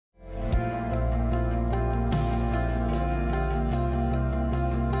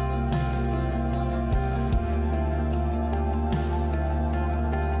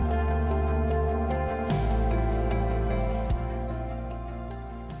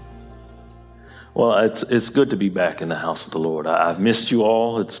Well, it's good to be back in the house of the Lord. I've missed you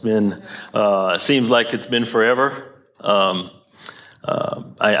all. It's been, it seems like it's been forever. I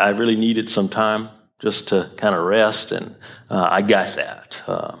really needed some time just to kind of rest, and I got that.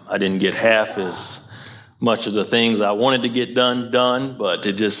 I didn't get half as much of the things I wanted to get done, but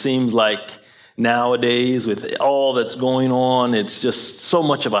it just seems like nowadays with all that's going on, it's just so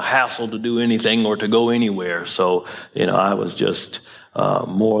much of a hassle to do anything or to go anywhere. So, I was just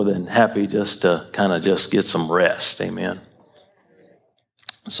more than happy just to kind of just get some rest. Amen.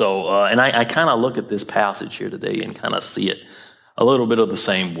 So, and I kind of look at this passage here today and kind of see it a little bit of the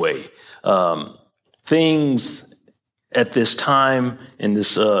same way. Things at this time in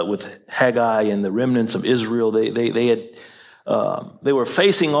this with Haggai and the remnants of Israel, they were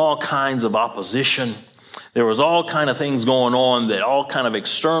facing all kinds of opposition. There was all kind of things going on, that all kind of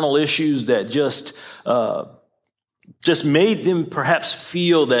external issues that just made them perhaps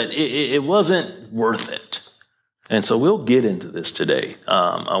feel that it wasn't worth it. And so we'll get into this today.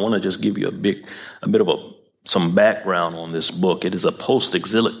 I want to just give you a bit of some background on this book. It is a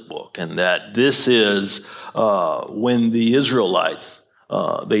post-exilic book, and that this is when the Israelites,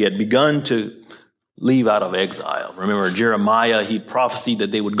 they had begun to leave out of exile. Remember Jeremiah, he prophesied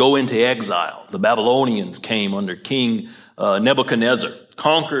that they would go into exile. The Babylonians came under King Nebuchadnezzar,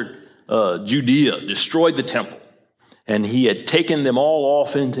 conquered Judea, destroyed the temple, and he had taken them all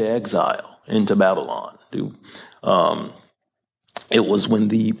off into exile, into Babylon. It was when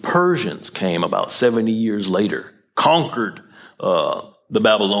the Persians came about 70 years later, conquered the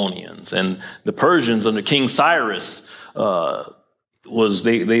Babylonians. And the Persians under King Cyrus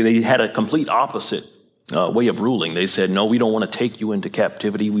they had a complete opposite way of ruling. They said, no, we don't want to take you into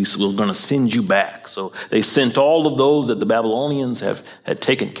captivity. We're going to send you back. So they sent all of those that the Babylonians had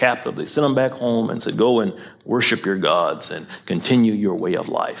taken captive. They sent them back home and said, go and worship your gods and continue your way of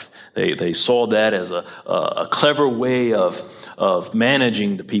life. They saw that as a clever way of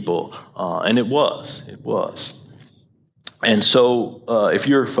managing the people. And it was. And so if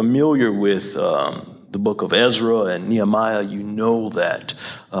you're familiar with the book of Ezra and Nehemiah, you know that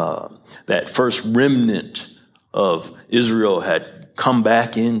that first remnant of Israel had come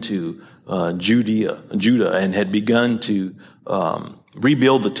back into Judah and had begun to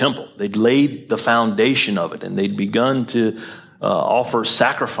rebuild the temple. They'd laid the foundation of it, and they'd begun to offer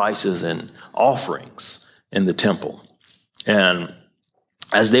sacrifices and offerings in the temple. And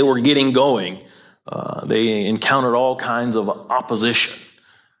as they were getting going, they encountered all kinds of opposition.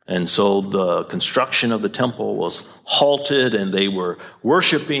 And so the construction of the temple was halted, and they were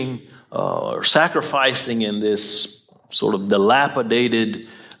worshiping or sacrificing in this sort of dilapidated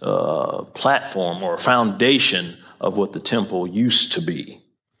platform or foundation of what the temple used to be.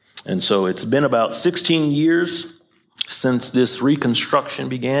 And so it's been about 16 years since this reconstruction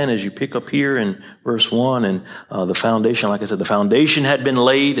began, as you pick up here in verse 1. And the foundation, like I said, the foundation had been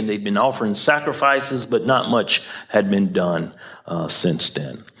laid, and they'd been offering sacrifices, but not much had been done since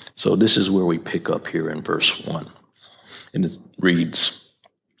then. So this is where we pick up here in verse 1. And it reads,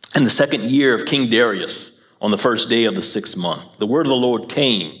 in the second year of King Darius, on the first day of the 6th month, the word of the Lord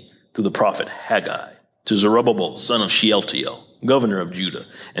came through the prophet Haggai to Zerubbabel, son of Shealtiel, governor of Judah,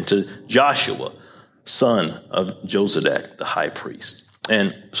 and to Joshua, son of Jozadak, the high priest.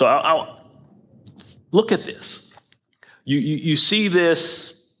 And so I'll look at this. You see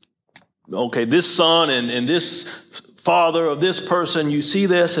this, okay, this son and this father of this person, you see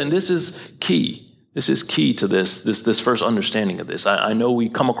this, and this is key. This is key to this first understanding of this. I know we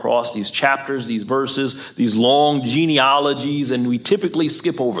come across these chapters, these verses, these long genealogies, and we typically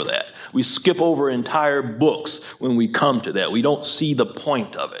skip over that. We skip over entire books when we come to that. We don't see the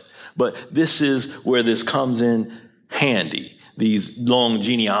point of it. But this is where this comes in handy, these long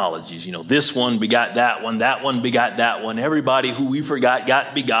genealogies. This one begot that one begot that one. Everybody who we forgot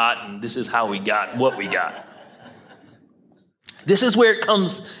got begotten. This is how we got what we got. This is where it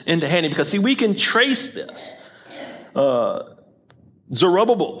comes into handy, because, see, we can trace this.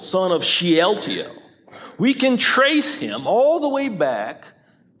 Zerubbabel, son of Shealtiel, we can trace him all the way back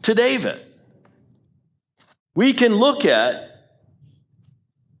to David. We can look at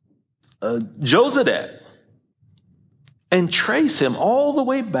Jozadak and trace him all the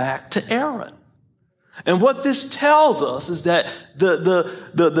way back to Aaron. And what this tells us is that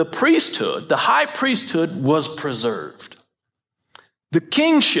the priesthood, the high priesthood, was preserved. The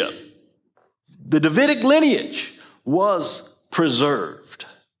kingship, the Davidic lineage, was preserved.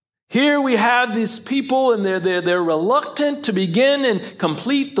 Here we have these people, and they're reluctant to begin and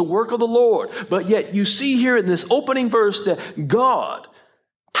complete the work of the Lord. But yet you see here in this opening verse that God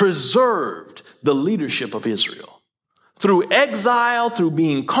preserved the leadership of Israel. through exile, through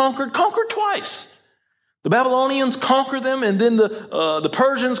being conquered twice. The Babylonians conquer them, and then the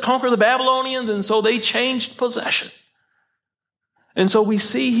Persians conquer the Babylonians, and so they changed possession. And so we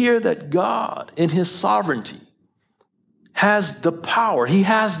see here that God, in his sovereignty, has the power, he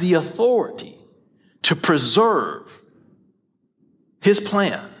has the authority to preserve his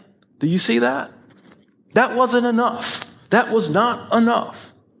plan. Do you see that? That wasn't enough. That was not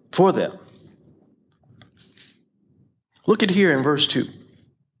enough for them. Look at here in verse 2.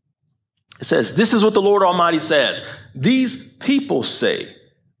 It says, this is what the Lord Almighty says. These people say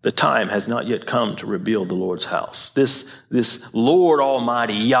the time has not yet come to rebuild the Lord's house. This Lord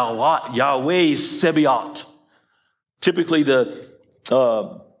Almighty, Yahweh Sebaot. Typically the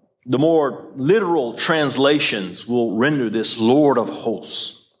more literal translations will render this Lord of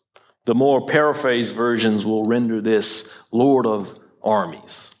hosts. The more paraphrased versions will render this Lord of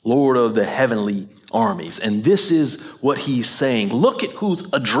armies, Lord of the heavenly armies. And this is what he's saying. Look at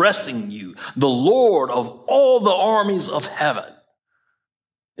who's addressing you. The Lord of all the armies of heaven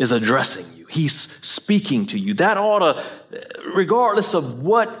is addressing you. He's speaking to you. That ought to, regardless of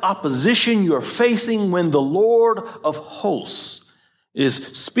what opposition you're facing, when the Lord of hosts is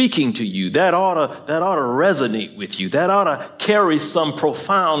speaking to you, that ought to resonate with you. That ought to carry some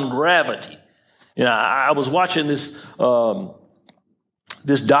profound gravity. You know, I was watching this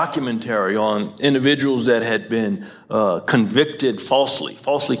documentary on individuals that had been convicted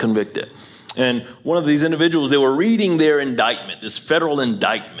falsely convicted. And one of these individuals, they were reading their indictment, this federal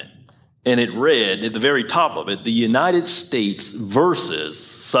indictment, and it read at the very top of it, the United States versus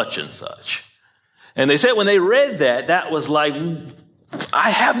such and such. And they said when they read that was like, I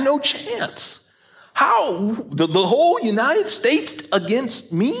have no chance. How? The whole United States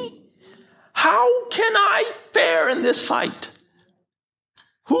against me? How can I fare in this fight?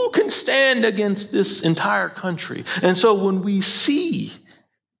 Who can stand against this entire country? And so when we see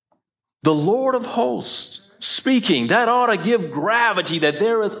the Lord of hosts speaking, that ought to give gravity that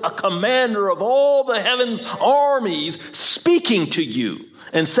there is a commander of all the heavens armies speaking to you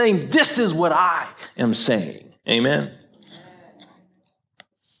and saying, this is what I am saying. Amen.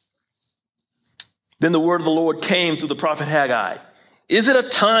 Then the word of the Lord came through the prophet Haggai. Is it a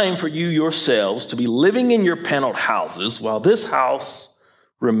time for you yourselves to be living in your paneled houses while this house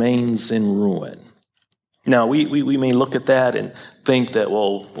remains in ruin? Now, we may look at that and think that,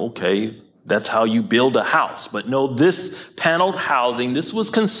 well, okay, that's how you build a house. But no, this paneled housing, this was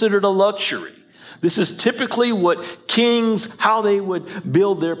considered a luxury. This is typically what kings, how they would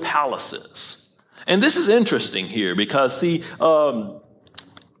build their palaces. And this is interesting here because, see,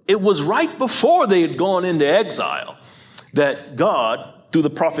 it was right before they had gone into exile that God, through the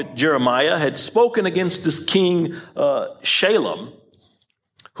prophet Jeremiah, had spoken against this king Shalem,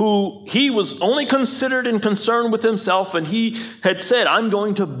 who he was only considered and concerned with himself, and he had said, I'm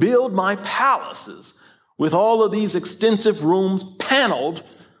going to build my palaces with all of these extensive rooms paneled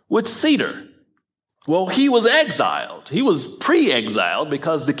with cedar. Well, he was exiled. He was pre-exiled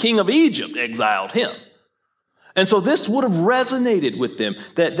because the king of Egypt exiled him. And so this would have resonated with them,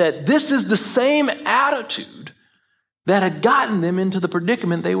 that this is the same attitude that had gotten them into the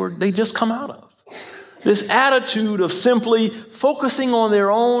predicament they just come out of. This attitude of simply focusing on their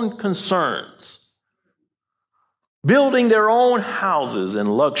own concerns, building their own houses in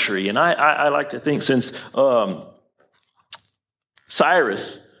luxury. And I like to think since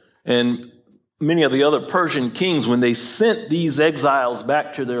Cyrus and many of the other Persian kings, when they sent these exiles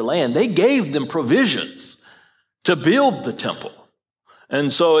back to their land, they gave them provisions to build the temple.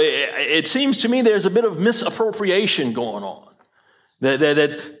 And so it seems to me there's a bit of misappropriation going on.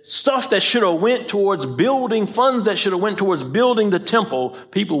 That stuff that should have went towards building, funds that should have went towards building the temple,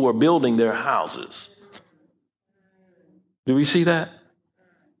 people were building their houses. Do we see that?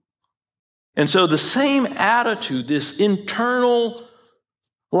 And so the same attitude, this internalized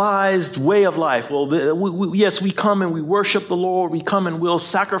way of life. Well, yes, we come and we worship the Lord. We come and we'll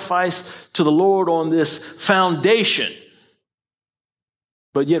sacrifice to the Lord on this foundation.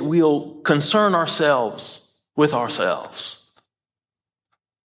 But yet we'll concern ourselves with ourselves.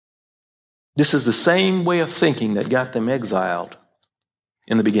 This is the same way of thinking that got them exiled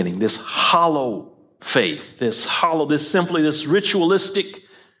in the beginning. This hollow faith, this ritualistic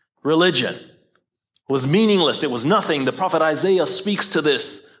religion was meaningless. It was nothing. The prophet Isaiah speaks to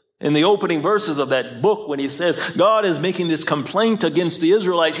this in the opening verses of that book when he says, God is making this complaint against the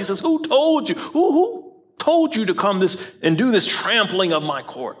Israelites. He says, who told you? Who told you to come this and do this trampling of my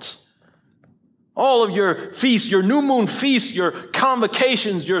courts? All of your feasts, your new moon feasts, your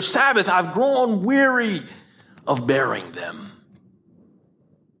convocations, your Sabbath, I've grown weary of bearing them.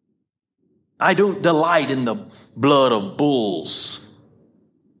 I don't delight in the blood of bulls.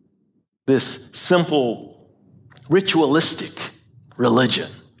 This simple, ritualistic religion.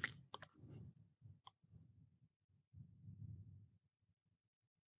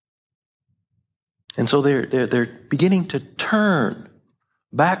 And so they're beginning to turn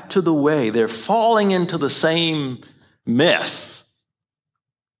back to the way. They're falling into the same mess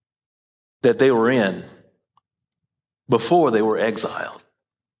that they were in before they were exiled.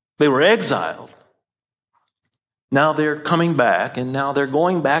 They were exiled. Now they're coming back, and now they're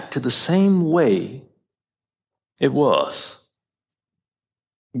going back to the same way it was.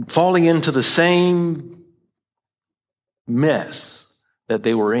 Falling into the same mess that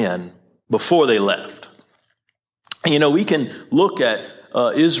they were in before they left. And, you know, we can look at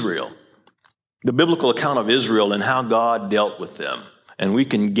Israel, the biblical account of Israel and how God dealt with them. And we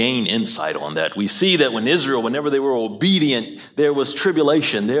can gain insight on that. We see that when Israel, whenever they were obedient, there was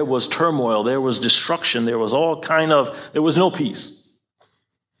tribulation, there was turmoil, there was destruction, there was there was no peace.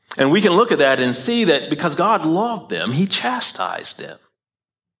 And we can look at that and see that because God loved them, he chastised them.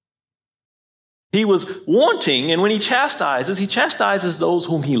 He was wanting, and when he chastises those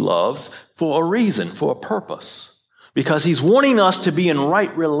whom he loves for a reason, for a purpose. Because he's wanting us to be in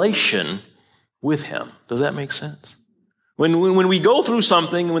right relation with him. Does that make sense? When we go through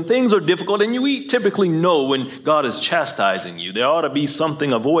something, when things are difficult, and we typically know when God is chastising you, there ought to be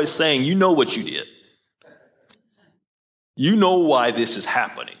something, a voice saying, you know what you did. You know why this is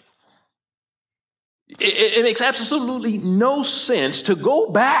happening. It makes absolutely no sense to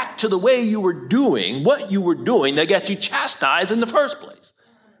go back to the way you were doing, what you were doing that got you chastised in the first place.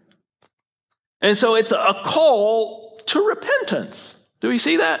 And so it's a call to repentance. Do we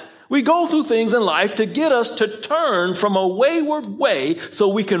see that? We go through things in life to get us to turn from a wayward way so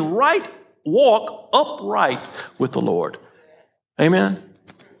we can walk upright with the Lord. Amen?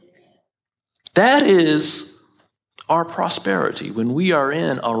 That is our prosperity when we are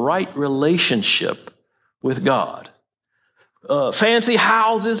in a right relationship with God. Fancy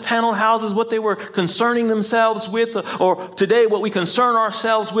houses, paneled houses, what they were concerning themselves with, or today what we concern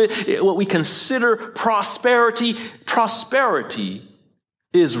ourselves with, what we consider prosperity. Prosperity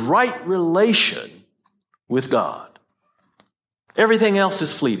is right relation with God. Everything else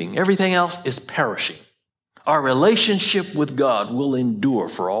is fleeting. Everything else is perishing. Our relationship with God will endure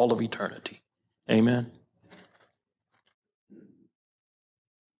for all of eternity. Amen.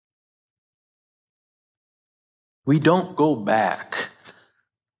 We don't go back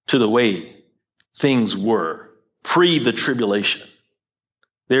to the way things were pre the tribulation.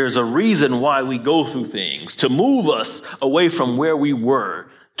 There's a reason why we go through things, to move us away from where we were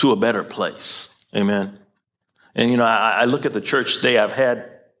to a better place. Amen. And, you know, I look at the church today. I've had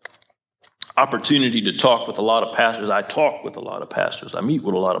opportunity to talk with a lot of pastors. I talk with a lot of pastors. I meet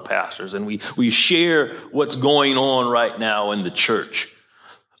with a lot of pastors, and we share what's going on right now in the church.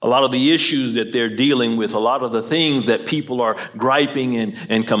 A lot of the issues that they're dealing with, a lot of the things that people are griping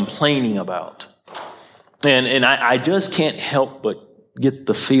and complaining about. And I just can't help but get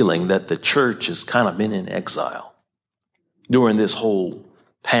the feeling that the church has kind of been in exile during this whole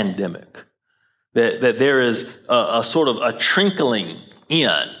pandemic. That there is a sort of a trickling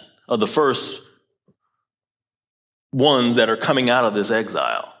in of the first ones that are coming out of this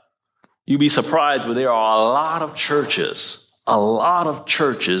exile. You'd be surprised, but there are a lot of churches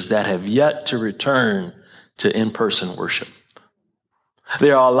that have yet to return to in-person worship.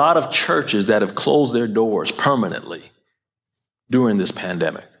 There are a lot of churches that have closed their doors permanently during this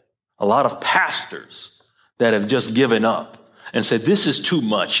pandemic. A lot of pastors that have just given up and said, this is too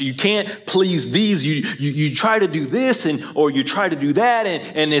much. You can't please these. You try to do this or you try to do that,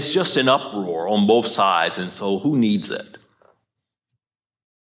 and it's just an uproar on both sides. And so who needs it?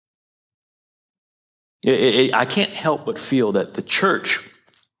 I can't help but feel that the church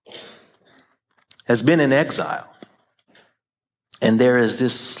has been in exile. And there is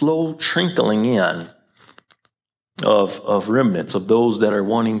this slow trickling in of remnants, of those that are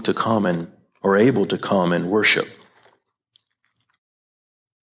wanting to come and are able to come and worship.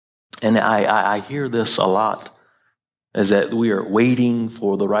 And I hear this a lot, is that we are waiting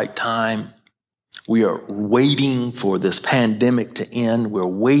for the right time. We are waiting for this pandemic to end. We're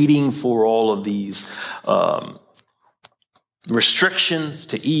waiting for all of these restrictions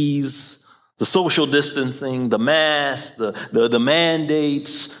to ease, the social distancing, the masks, the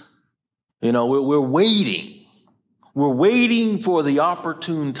mandates. You know, we're waiting. We're waiting for the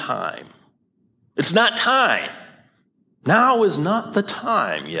opportune time. It's not time. Now is not the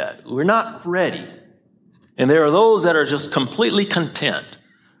time yet. We're not ready. And there are those that are just completely content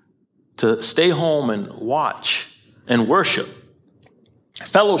to stay home and watch and worship,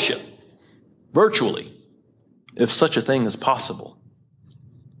 fellowship virtually, if such a thing is possible.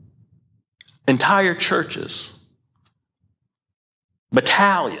 Entire churches,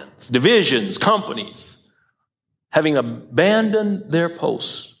 battalions, divisions, companies, having abandoned their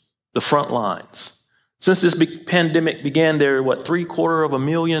posts, the front lines. Since this pandemic began, there are,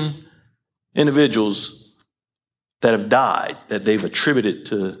 750,000 individuals that have died that they've attributed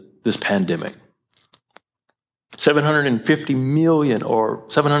to this pandemic. 750 million or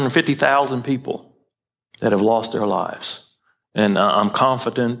 750,000 people that have lost their lives. And I'm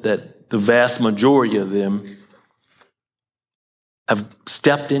confident that the vast majority of them have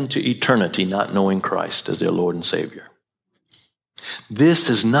stepped into eternity not knowing Christ as their Lord and Savior. This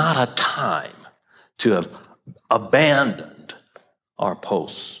is not a time to have abandoned our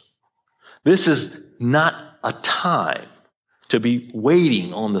posts. This is not a time to be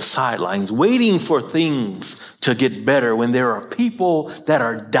waiting on the sidelines, waiting for things to get better when there are people that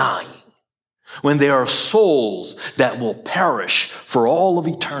are dying, when there are souls that will perish for all of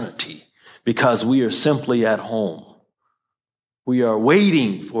eternity because we are simply at home. We are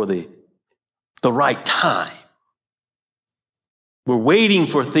waiting for the right time. We're waiting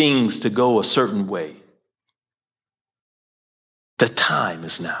for things to go a certain way. The time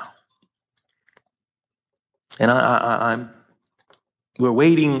is now. And we're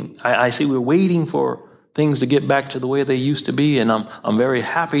waiting. I see we're waiting for things to get back to the way they used to be. And I'm very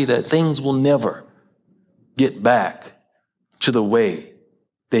happy that things will never get back to the way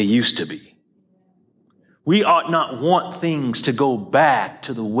they used to be. We ought not want things to go back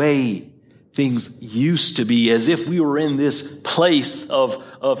to the way things used to be, as if we were in this place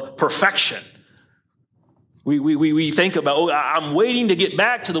of perfection. We think about, I'm waiting to get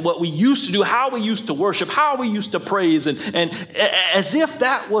back to what we used to do, how we used to worship, how we used to praise, and as if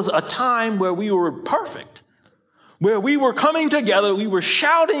that was a time where we were perfect, where we were coming together, we were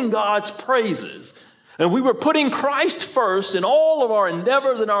shouting God's praises, and we were putting Christ first in all of our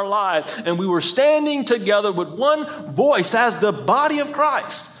endeavors in our lives, and we were standing together with one voice as the body of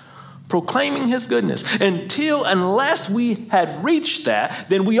Christ, proclaiming his goodness. Unless we had reached that,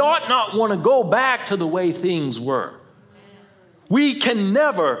 then we ought not want to go back to the way things were. We can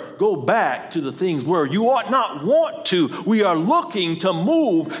never go back to the things were. You ought not want to. We are looking to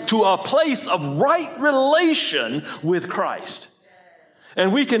move to a place of right relation with Christ.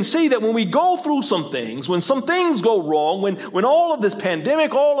 And we can see that when we go through some things, when some things go wrong, when all of this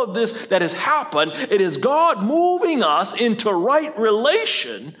pandemic, all of this that has happened, it is God moving us into right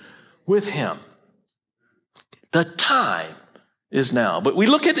relation with him. The time is now. But we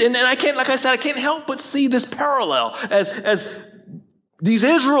look at, and I can't, like I said, I can't help but see this parallel as these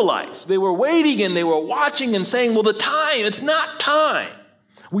Israelites, they were waiting and they were watching and saying, well, it's not time.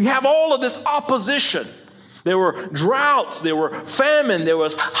 We have all of this opposition. There were droughts, there were famine, there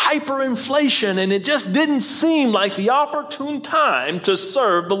was hyperinflation, and it just didn't seem like the opportune time to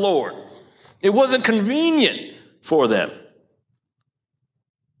serve the Lord. It wasn't convenient for them.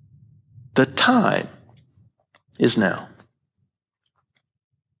 The time is now.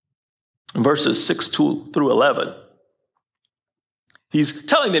 In verses 6 through 11, he's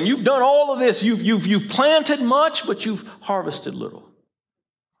telling them, you've done all of this. You've planted much, but you've harvested little.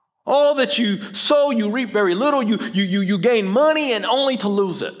 All that you sow, you reap very little. You gain money and only to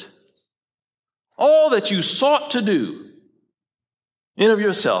lose it. All that you sought to do in of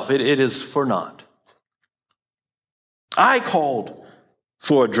yourself, it is for naught. I called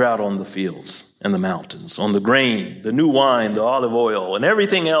for a drought on the fields and the mountains, on the grain, the new wine, the olive oil, and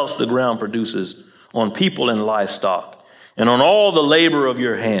everything else the ground produces, on people and livestock, and on all the labor of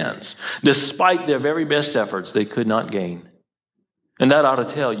your hands. Despite their very best efforts, they could not gain. And that ought to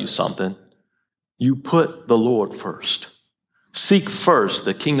tell you something. You put the Lord first. Seek first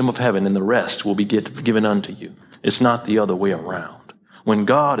the kingdom of heaven, and the rest will be given unto you. It's not the other way around. When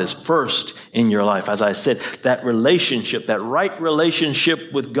God is first in your life, as I said, that relationship, that right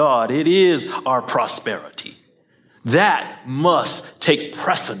relationship with God, it is our prosperity. That must take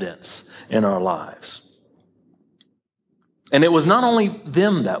precedence in our lives. And it was not only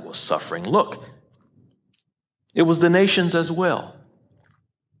them that was suffering. Look, it was the nations as well.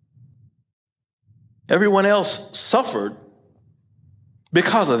 Everyone else suffered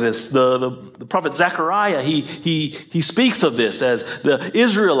because of this. The prophet Zechariah, he speaks of this as the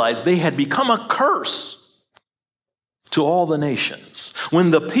Israelites, they had become a curse to all the nations.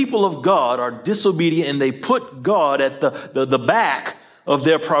 When the people of God are disobedient and they put God at the back of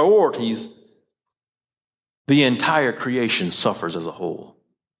their priorities, the entire creation suffers as a whole.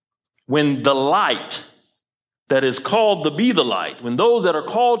 When the light that is called to be the light, when those that are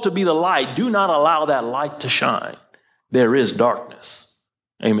called to be the light do not allow that light to shine, there is darkness.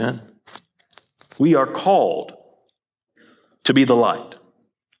 Amen. We are called to be the light.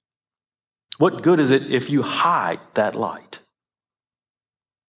 What good is it if you hide that light?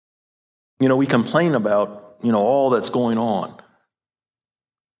 We complain about, all that's going on.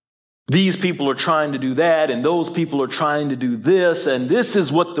 These people are trying to do that, and those people are trying to do this, and this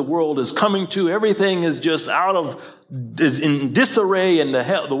is what the world is coming to. Everything is just is in disarray, and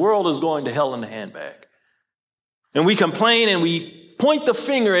the world is going to hell in the handbag. And we complain and we point the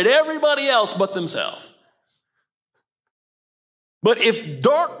finger at everybody else but themselves. But if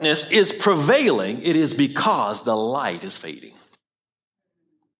darkness is prevailing, it is because the light is fading.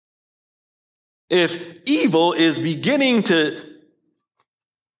 If evil is beginning to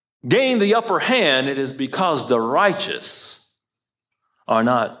gain the upper hand, it is because the righteous are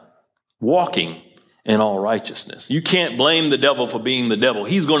not walking in all righteousness. You can't blame the devil for being the devil.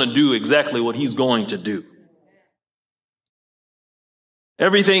 He's going to do exactly what he's going to do.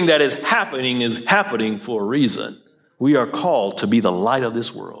 Everything that is happening for a reason. We are called to be the light of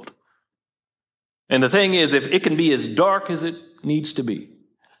this world. And the thing is, if it can be as dark as it needs to be,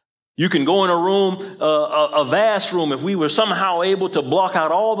 you can go in a room, a vast room. If we were somehow able to block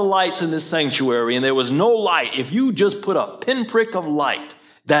out all the lights in this sanctuary and there was no light, if you just put a pinprick of light,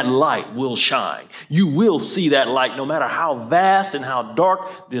 that light will shine. You will see that light no matter how vast and how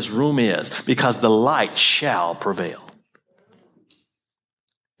dark this room is, because the light shall prevail.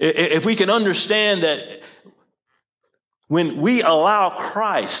 If we can understand that when we allow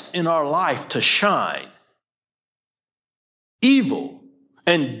Christ in our life to shine, evil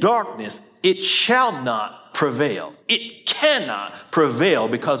and darkness, it shall not prevail. It cannot prevail,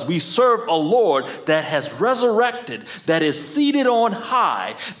 because we serve a Lord that has resurrected, that is seated on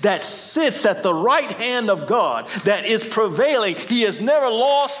high, that sits at the right hand of God, that is prevailing. He has never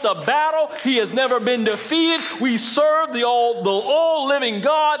lost a battle. He has never been defeated. We serve the all living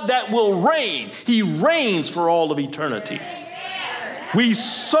God that will reign. He reigns for all of eternity. We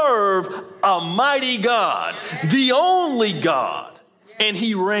serve a mighty God, the only God, and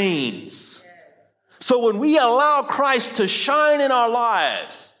he reigns. So when we allow Christ to shine in our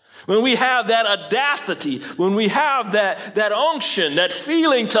lives, when we have that audacity, when we have that unction, that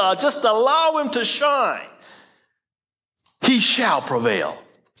feeling to just allow him to shine, he shall prevail.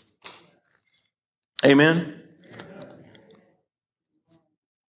 Amen.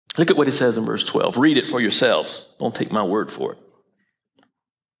 Look at what it says in verse 12. Read it for yourselves. Don't take my word for it.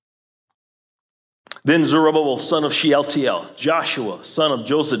 Then Zerubbabel, son of Shealtiel, Joshua, son of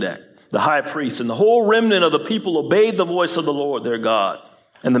Josedek, the high priest, and the whole remnant of the people obeyed the voice of the Lord their God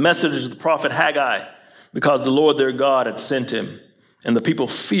and the message of the prophet Haggai, because the Lord their God had sent him, and the people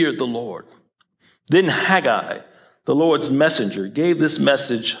feared the Lord. Then Haggai, the Lord's messenger, gave this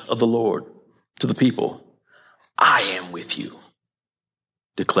message of the Lord to the people. I am with you,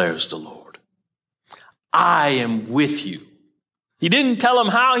 declares the Lord. I am with you. He didn't tell him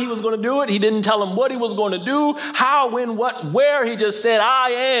how he was going to do it. He didn't tell him what he was going to do, how, when, what, where. He just said, I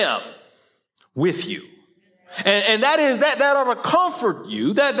am with you. And that ought to comfort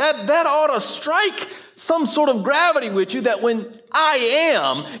you. That ought to strike some sort of gravity with you, that when I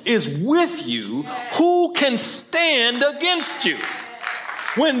am is with you, who can stand against you?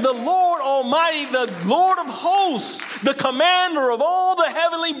 When the Lord Almighty, the Lord of hosts, the commander of all the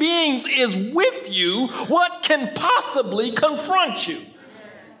heavenly beings is with you, what can possibly confront you?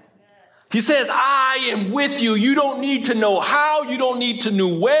 He says, I am with you. You don't need to know how. You don't need to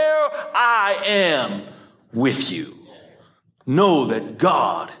know where. I am with you. Know that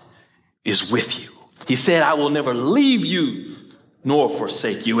God is with you. He said, I will never leave you nor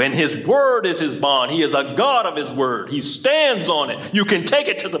forsake you. And his word is his bond. He is a God of his word. He stands on it. You can take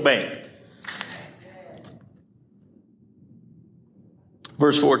it to the bank.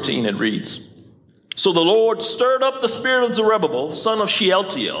 Verse 14, it reads, So the Lord stirred up the spirit of Zerubbabel, son of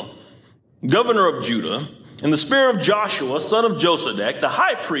Shealtiel, governor of Judah, and the spirit of Joshua, son of Josedek, the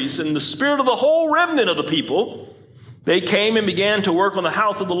high priest, and the spirit of the whole remnant of the people. They came and began to work on the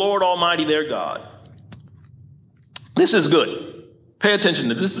house of the Lord Almighty their God. This is good. Pay attention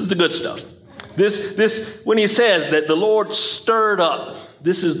to this. This is the good stuff. This when he says that the Lord stirred up,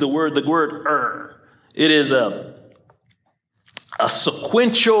 this is the word It is a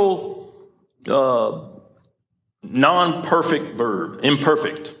sequential, non-perfect verb,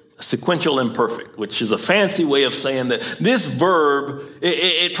 imperfect. Sequential imperfect, which is a fancy way of saying that this verb,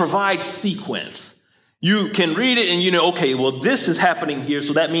 it provides sequence. You can read it and you know, okay, well, this is happening here,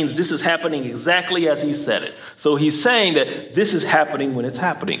 so that means this is happening exactly as he said it. So he's saying that this is happening when it's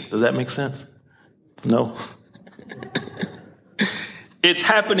happening. Does that make sense? No? It's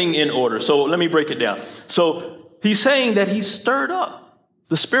happening in order. So let me break it down. So he's saying that he stirred up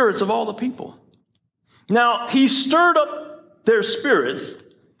the spirits of all the people. Now, he stirred up their spirits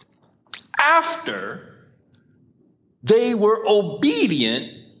after they were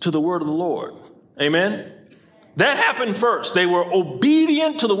obedient to the word of the Lord. Amen? That happened first. They were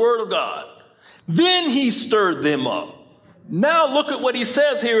obedient to the word of God. Then he stirred them up. Now look at what he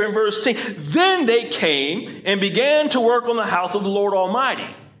says here in verse 10. Then they came and began to work on the house of the Lord Almighty.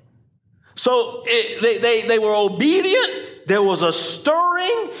 So they were obedient, there was a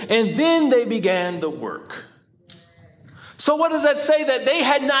stirring, and then they began the work. So what does that say? That they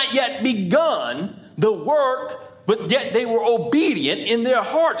had not yet begun the work, but yet they were obedient in their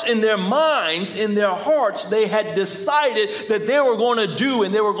hearts, in their minds, in their hearts. They had decided that they were going to do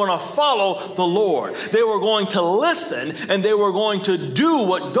and they were going to follow the Lord. They were going to listen and they were going to do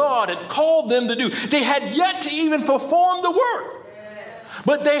what God had called them to do. They had yet to even perform the work.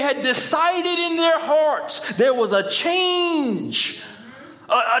 But they had decided in their hearts. There was a change,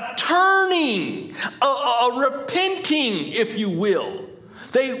 a turning, a repenting, if you will.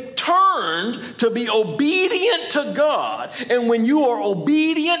 They turned to be obedient to God. And when you are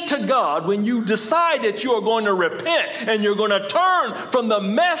obedient to God, when you decide that you are going to repent and you're going to turn from the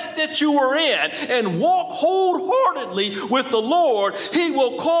mess that you were in and walk wholeheartedly with the Lord, he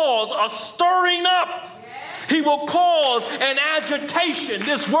will cause a stirring up. He will cause an agitation.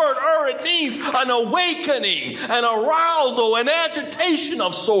 This word, it means an awakening, an arousal, an agitation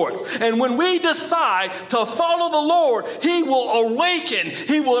of sorts. And when we decide to follow the Lord, he will awaken,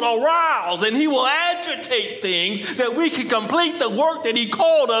 he will arouse, and he will agitate things that we can complete the work that he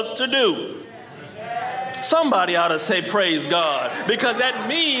called us to do. Somebody ought to say praise God, because that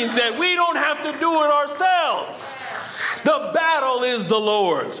means that we don't have to do it ourselves. The battle is the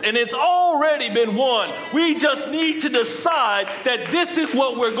Lord's, and it's already been won. We just need to decide that this is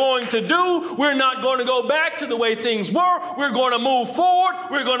what we're going to do. We're not going to go back to the way things were. We're going to move forward.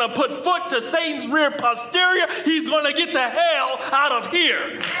 We're going to put foot to Satan's rear posterior. He's going to get the hell out of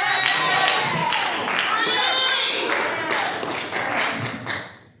here.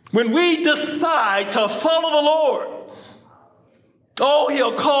 When we decide to follow the Lord,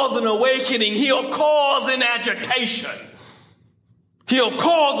 he'll cause an awakening. He'll cause an agitation. He'll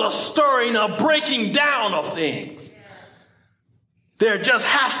cause a stirring, a breaking down of things. There just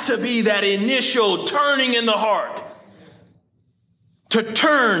has to be that initial turning in the heart to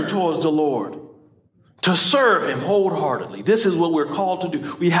turn towards the Lord, to serve him wholeheartedly. This is what we're called to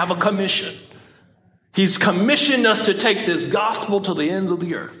do. We have a commission. He's commissioned us to take this gospel to the ends of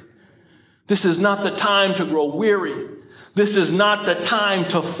the earth. This is not the time to grow weary. This is not the time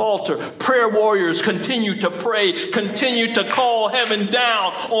to falter. Prayer warriors continue to pray, continue to call heaven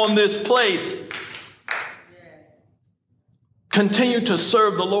down on this place. Continue to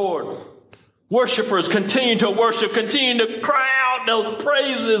serve the Lord. Worshipers continue to worship, continue to cry out those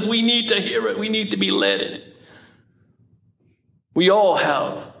praises. We need to hear it. We need to be led in it. We all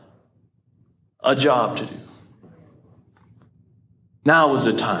have a job to do. Now is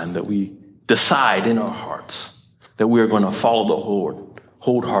the time that we decide in our hearts that we are going to follow the Lord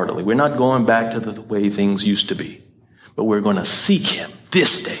wholeheartedly. We're not going back to the way things used to be, but we're going to seek him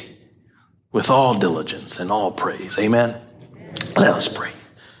this day with all diligence and all praise. Amen. Let us pray.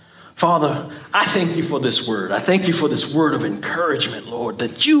 Father, I thank you for this word. I thank you for this word of encouragement, Lord,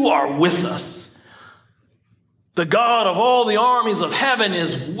 that you are with us. The God of all the armies of heaven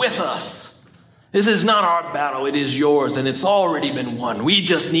is with us. This is not our battle. It is yours, and it's already been won. We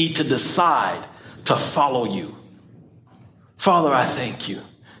just need to decide to follow you. Father, I thank you.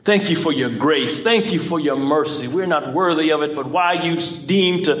 Thank you for your grace. Thank you for your mercy. We're not worthy of it, but why you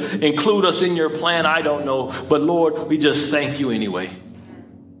deem to include us in your plan, I don't know. But Lord, we just thank you anyway.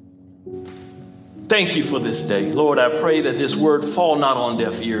 Thank you for this day. Lord, I pray that this word fall not on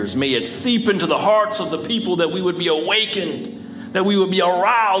deaf ears. May it seep into the hearts of the people, that we would be awakened, that we would be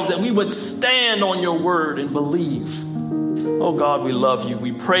aroused, that we would stand on your word and believe. Oh God, we love you.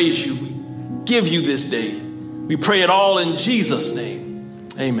 We praise you. We give you this day. We pray it all in Jesus' name.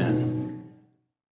 Amen.